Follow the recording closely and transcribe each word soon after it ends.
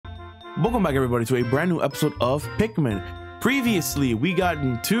Welcome back everybody to a brand new episode of Pikmin. Previously, we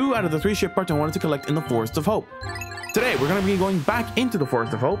gotten 2 out of the 3 ship parts I wanted to collect in the Forest of Hope. Today, we're going to be going back into the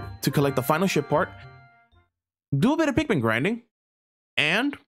Forest of Hope to collect the final ship part, do a bit of Pikmin grinding,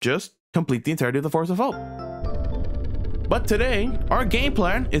 and just complete the entirety of the Forest of Hope. But today, our game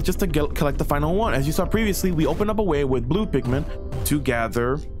plan is just to collect the final one. As you saw previously, we opened up a way with blue Pikmin to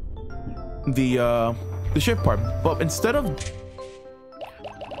gather the ship part. But instead of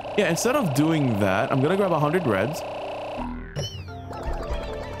doing that, I'm gonna grab 100 reds.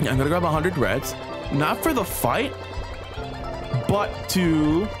 I'm gonna grab 100 reds, not for the fight, but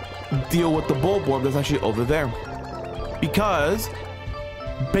to deal with the Bulborb that's actually over there. Because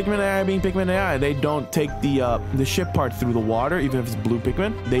Pikmin AI being Pikmin AI, they don't take the ship part through the water, even if it's blue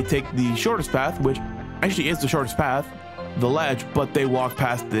Pikmin. They take the shortest path, which actually is the shortest path, the ledge, but they walk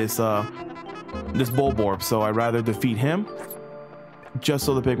past this Bulborb. So I'd rather defeat him, just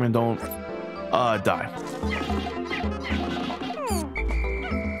so the Pikmin don't die.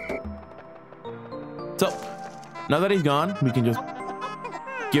 So now that he's gone, we can just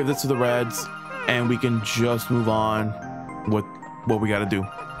give this to the reds and we can just move on with what we got to do.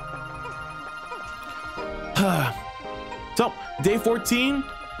 So day 14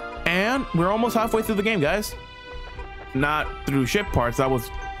 and we're almost halfway through the game, guys. Not through ship parts, that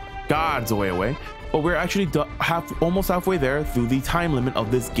was God's way away. But we're actually almost halfway there through the time limit of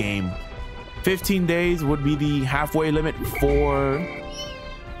this game. 15 days would be the halfway limit for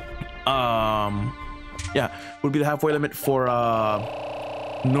would be the halfway limit for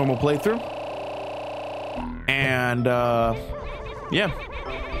normal playthrough. And yeah,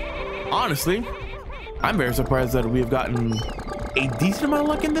 honestly, I'm very surprised that we've gotten a decent amount of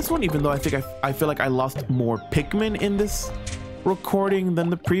luck in this one, even though I feel like I lost more Pikmin in this recording than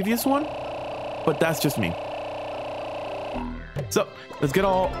the previous one. But that's just me. So let's get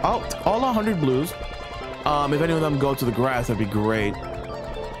all 100 blues. If any of them go to the grass, that'd be great,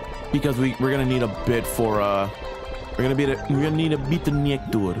 because we're gonna need a bit for we're gonna need a bit of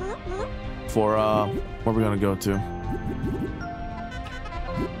nectar for where we're gonna go to.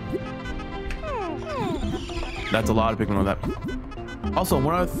 That's a lot of Pikmin on that. Also,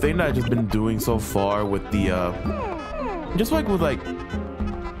 one other thing that I've just been doing so far with the just like with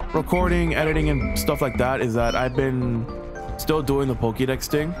recording, editing, and stuff like that, is that I've been still doing the Pokédex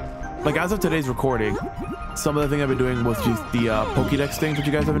thing. Like as of today's recording, some of the things I've been doing was just the Pokédex things that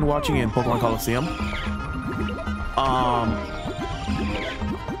you guys have been watching in Pokemon Coliseum.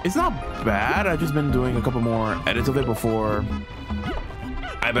 It's not bad. I've just been doing a couple more edits of it before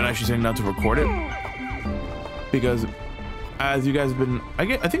I've been actually sitting down to record it. Because as you guys have been, I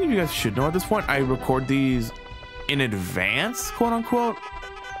think you guys should know at this point, I record these in advance, quote unquote.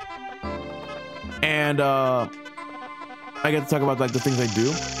 And I get to talk about like the things I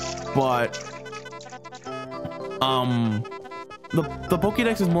do, but the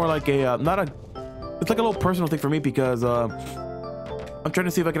Pokédex is more like a it's like a little personal thing for me, because I'm trying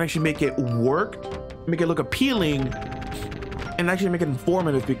to see if I can actually make it work, make it look appealing, and actually make it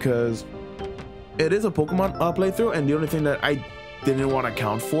informative, because it is a Pokemon playthrough, and the only thing that I didn't want to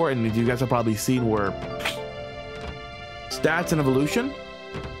account for, and you guys have probably seen, were stats and evolution.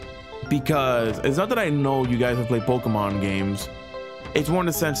 Because it's not that I know you guys have played Pokemon games, it's more in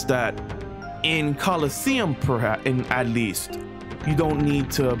the sense that in Coliseum, perhaps, at least, you don't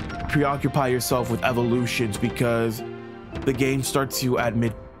need to preoccupy yourself with evolutions, because the game starts you at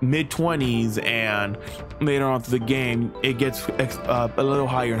mid-20s, and later on through the game it gets a little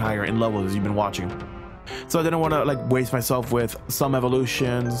higher and higher in levels as you've been watching. So I didn't want to like waste myself with some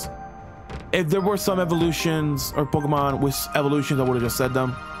evolutions. If there were some evolutions or Pokemon with evolutions, I would have just said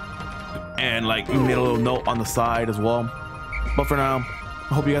them and like made a little note on the side as well. But for now,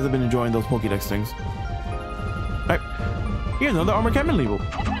 I hope you guys have been enjoying those Pokédex things. All right, here's another Armor Cannon Beetle.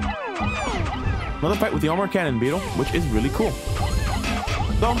 Another fight with the Armor Cannon Beetle, which is really cool.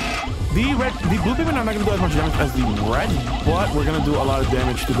 So the blue Pikmin are not gonna do as much damage as the red, but we're gonna do a lot of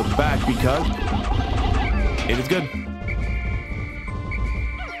damage to the back because it is good.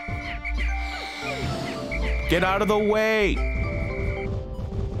 Get out of the way!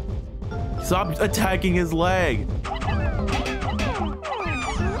 Stop attacking his leg.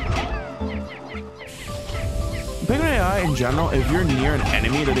 Pikmin AI in general, if you're near an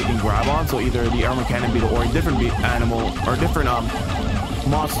enemy that they can grab on, so either the Armor Cannon Beetle or a different animal or different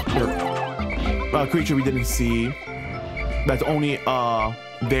monster creature we didn't see, that's only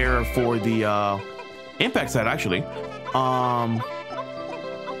there for the impact set, actually.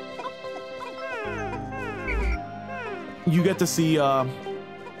 You get to see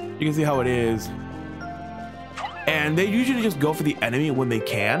you can see how it is, and they usually just go for the enemy when they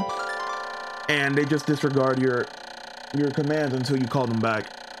can. and they just disregard your commands until you call them back.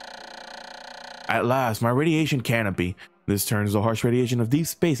 At last, my radiation canopy. This turns the harsh radiation of deep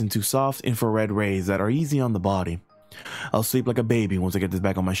space into soft infrared rays that are easy on the body. I'll sleep like a baby once I get this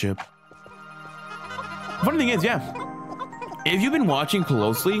back on my ship. Funny thing is, yeah, if you've been watching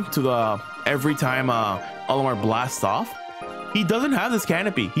closely to the every time Olimar blasts off, he doesn't have this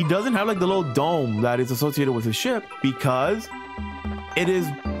canopy. He doesn't have like the little dome that is associated with his ship, because it is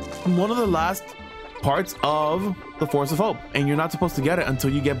one of the last parts of the Force of Hope, and you're not supposed to get it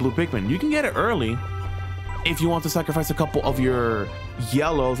until you get blue Pikmin. You can get it early if you want to sacrifice a couple of your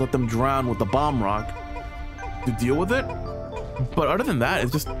yellows, let them drown with the bomb rock to deal with it. But other than that,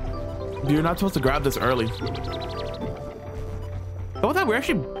 it's just, you're not supposed to grab this early. But with that, we're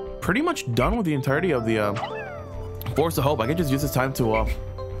actually pretty much done with the entirety of the Force of Hope. I could just use this time to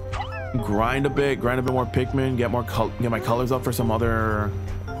grind a bit more Pikmin, get my colors up for some other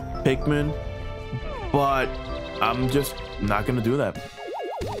Pikmin. But I'm just not gonna do that.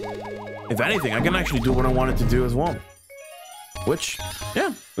 If anything, I can actually do what I wanted to do as well. Which,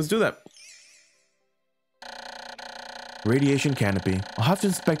 yeah, let's do that. Radiation canopy. I'll have to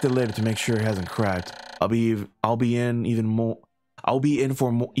inspect it later to make sure it hasn't cracked. I'll be in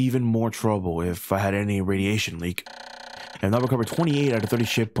for even more trouble if I had any radiation leak. And I'll recover 28 out of 30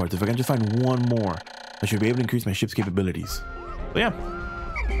 ship parts. If I can just find one more, I should be able to increase my ship's capabilities. So yeah.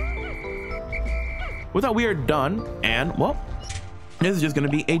 With that, we are done, and well, this is just going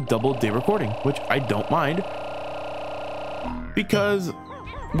to be a double day recording, which I don't mind, because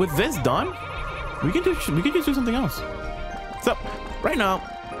with this done, we can just do something else. So right now,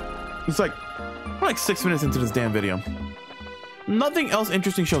 it's like we're like 6 minutes into this damn video. Nothing else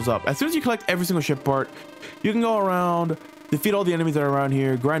interesting shows up. As soon as you collect every single ship part, you can go around, defeat all the enemies that are around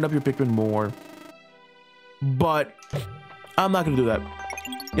here, grind up your Pikmin more. But I'm not going to do that.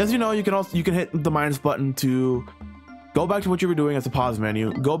 As you know, you can hit the minus button to go back to what you were doing as a pause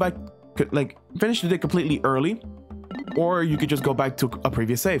menu, go back, like finish the day completely early, or you could just go back to a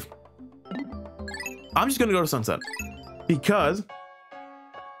previous save. I'm just gonna go to sunset because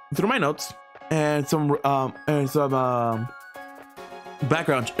through my notes and some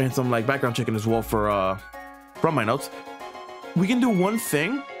background checking as well for from my notes, we can do one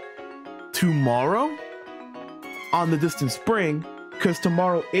thing tomorrow on the distant spring, because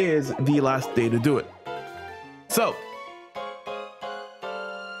tomorrow is the last day to do it. So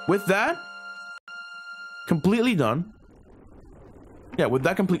with that completely done,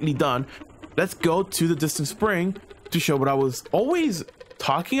 let's go to the distant spring to show what I was always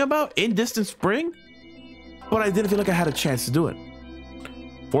talking about in distant spring, but I didn't feel like I had a chance to do it.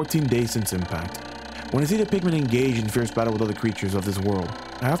 14 days since impact. When I see the Pikmin engage in fierce battle with other creatures of this world,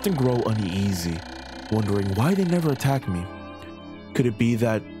 I often grow uneasy, wondering why they never attack me. Could it be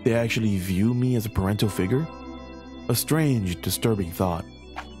that they actually view me as a parental figure? A strange, disturbing thought.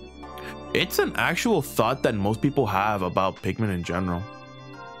 It's an actual thought that most people have about Pikmin in general.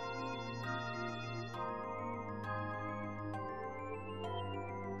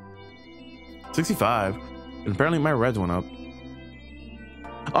 $65. And apparently my reds went up.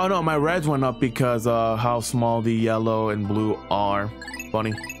 Oh no, my reds went up because how small the yellow and blue are.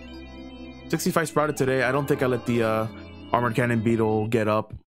 Funny. 65 sprouted today. I don't think I let the Armored Cannon Beetle get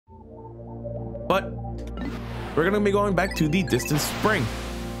up. But we're gonna be going back to the distant spring,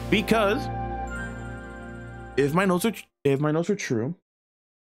 because if my notes are true,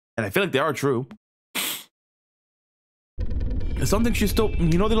 and I feel like they are true, something should still,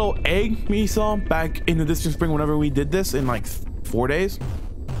 you know, the little egg we saw back in the distant spring whenever we did this in like 4 days.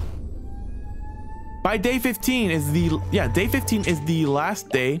 By day 15 is day 15 is the last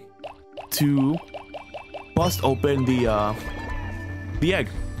day to bust open the egg.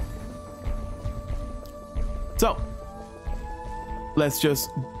 So let's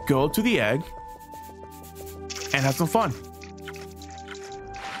just go to the egg and have some fun.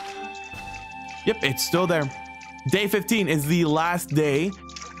 Yep, it's still there. Day 15 is the last day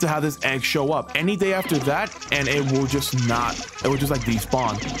to have this egg show up. Any day after that, and it will just like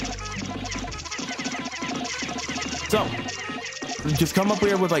despawn. So just come up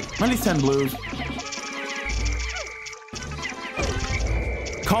here with like at least 10 blues.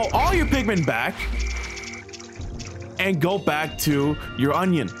 Call all your Pikmin back and go back to your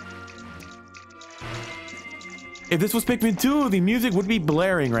onion. If this was Pikmin 2, the music would be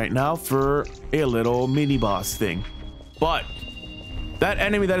blaring right now for a little mini boss thing. But that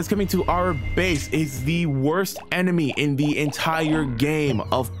enemy that is coming to our base is the worst enemy in the entire game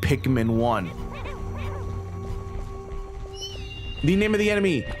of Pikmin 1. The name of the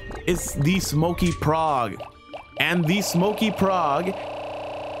enemy is the Smoky Prog. And the Smoky Prog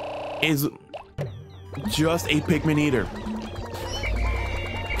is just a Pikmin eater.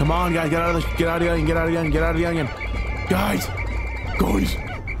 Come on, guys, get out of the onion, get out of the onion, get out of the onion. Guys.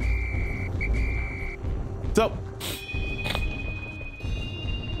 So,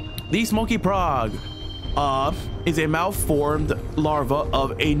 the Smoky Prog is a malformed larva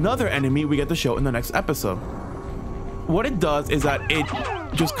of another enemy we get to show in the next episode. What it does is that it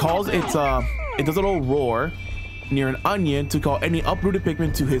just calls it does a little roar near an onion to call any uprooted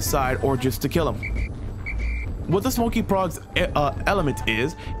Pikmin to his side or just to kill him. What the Smoky Prog's element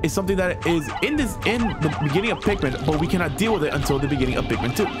is something that is in the beginning of Pikmin, but we cannot deal with it until the beginning of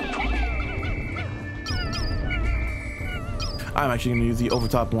Pikmin 2. I'm actually going to use the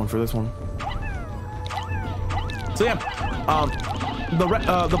overtop one for this one. So yeah,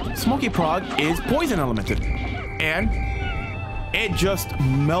 the Smoky Prog is poison elemented, and it just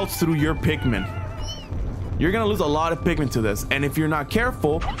melts through your Pikmin. You're gonna lose a lot of Pikmin to this, and if you're not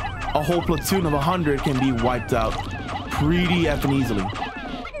careful, a whole platoon of 100 can be wiped out pretty effing easily.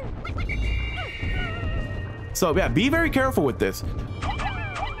 So yeah, be very careful with this.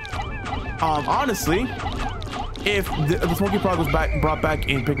 Honestly, if the Smoky Prog was brought back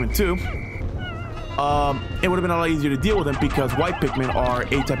in Pikmin 2, it would have been a lot easier to deal with them because white Pikmin are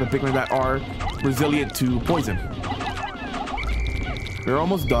a type of Pikmin that are resilient to poison. We're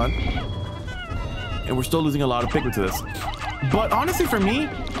almost done, and we're still losing a lot of Pikmin to this. But honestly, for me,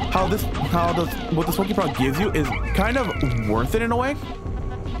 what the Smoky Prog gives you is kind of worth it in a way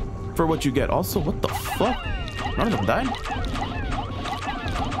for what you get. Also, what the fuck? None of them died.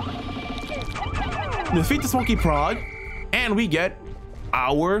 Defeat the Smoky Prog, and we get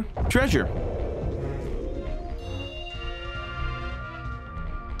our treasure.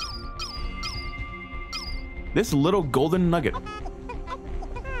 This little golden nugget.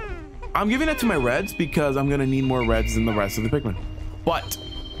 I'm giving it to my reds because I'm gonna need more reds than the rest of the Pikmin. But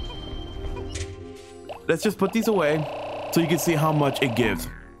let's just put these away so you can see how much it gives.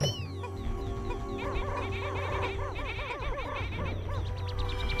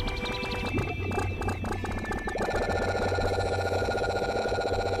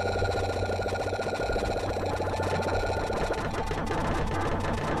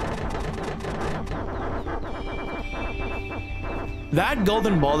 That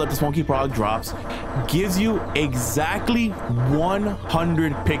golden ball that the Smoky Prog drops gives you exactly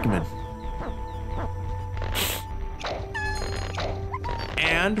 100 Pikmin.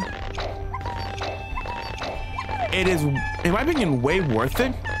 And it is, in my opinion, way worth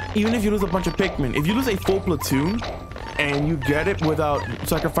it, even if you lose a bunch of Pikmin. If you lose a full platoon and you get it without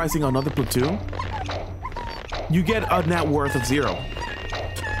sacrificing another platoon, you get a net worth of 0.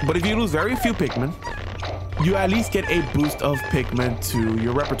 But if you lose very few Pikmin, you at least get a boost of Pikmin to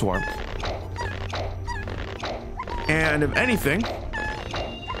your repertoire. And if anything,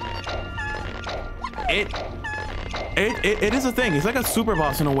 it is a thing. It's like a super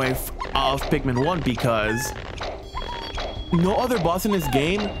boss in a way of Pikmin 1 because no other boss in this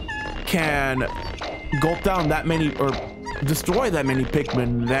game can gulp down that many or destroy that many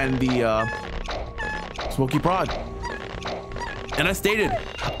Pikmin than the Smoky Prog. And I stated,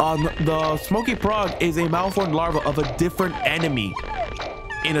 the Smoky Prog is a malformed larva of a different enemy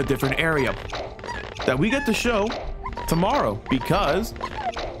in a different area that we get to show tomorrow because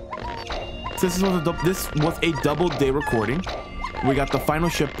this was a double day recording. We got the final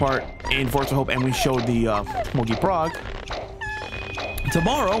ship part in Forza Hope and we showed the Smoky Prog.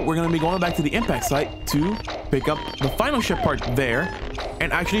 Tomorrow, we're going to be going back to the impact site to pick up the final ship part there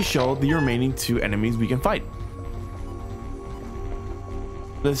and actually show the remaining 2 enemies we can fight.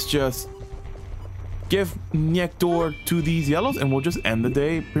 Let's just give Nectar to these yellows and we'll just end the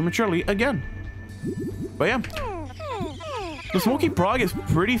day prematurely again. But yeah, the Smoky Prog is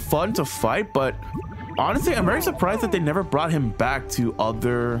pretty fun to fight, but honestly, I'm very surprised that they never brought him back to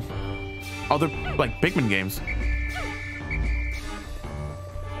other like Pikmin games.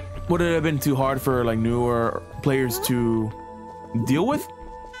 Would it have been too hard for like newer players to deal with?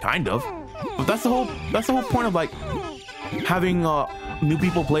 Kind of, but that's the whole point of like having new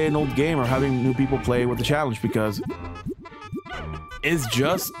people play an old game or having new people play with the challenge, because it's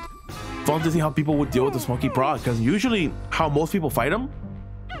just fun to see how people would deal with the Smoky Prog, because usually how most people fight them,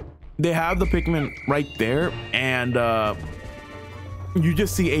 they have the Pikmin right there and you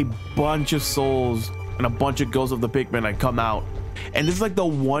just see a bunch of souls and a bunch of ghosts of the Pikmin like come out, and this is like the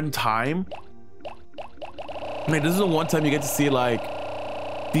one time, like this is the one time you get to see like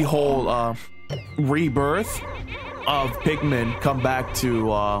the whole rebirth of Pikmin come back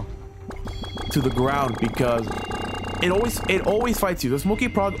to the ground, because it always fights you. The Smoky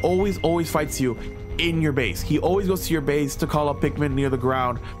Prog always fights you in your base. He always goes to your base to call up Pikmin near the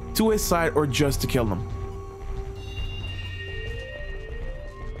ground to his side or just to kill them.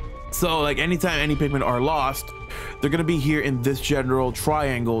 So like anytime any Pikmin are lost, they're gonna be here in this general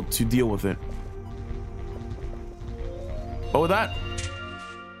triangle to deal with it. But with that,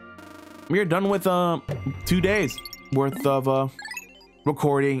 we are done with 2 days worth of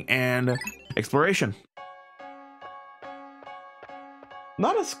recording and exploration.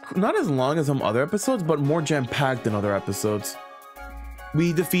 Not as long as some other episodes, but more jam-packed than other episodes.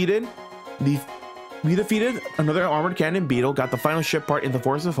 We defeated another armored cannon beetle, got the final ship part in the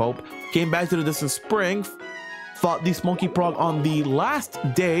Forest of Hope, came back to the distant spring, fought the Smoky Prog on the last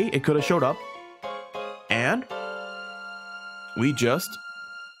day it could have showed up, and we just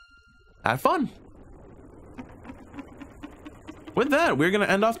had fun. With that, we're gonna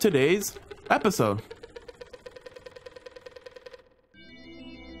end off today's episode.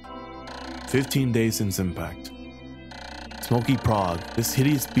 15 days since impact. Smoky Prog, this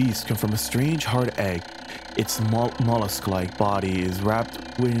hideous beast comes from a strange hard egg. Its mollusk-like body is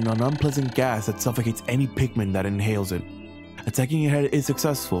wrapped in an unpleasant gas that suffocates any Pikmin that inhales it. Attacking your head is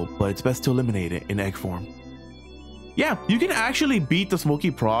successful, but it's best to eliminate it in egg form. Yeah, you can actually beat the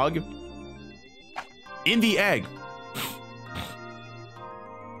Smoky Prog in the egg.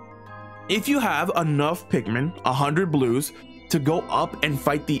 If you have enough Pikmin, 100 blues, to go up and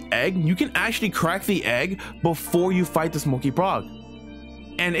fight the egg, you can actually crack the egg before you fight the Smoky Prog.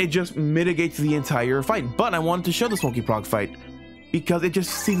 And it just mitigates the entire fight. But I wanted to show the Smoky Prog fight because it just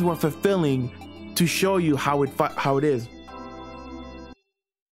seems more fulfilling to show you how it is.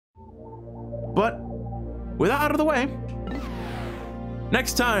 But with that out of the way,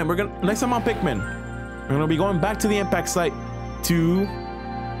 next time on Pikmin, we're gonna be going back to the impact site to,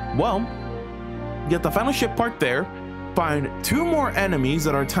 well, get the final ship part there, find 2 more enemies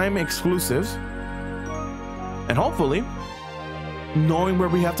that are time exclusives, and hopefully knowing where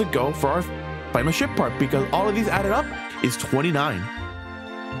we have to go for our final ship part, because all of these added up is 29.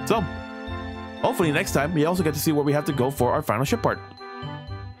 So hopefully next time we also get to see where we have to go for our final ship part.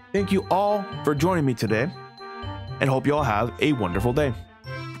 Thank you all for joining me today, and hope you all have a wonderful day.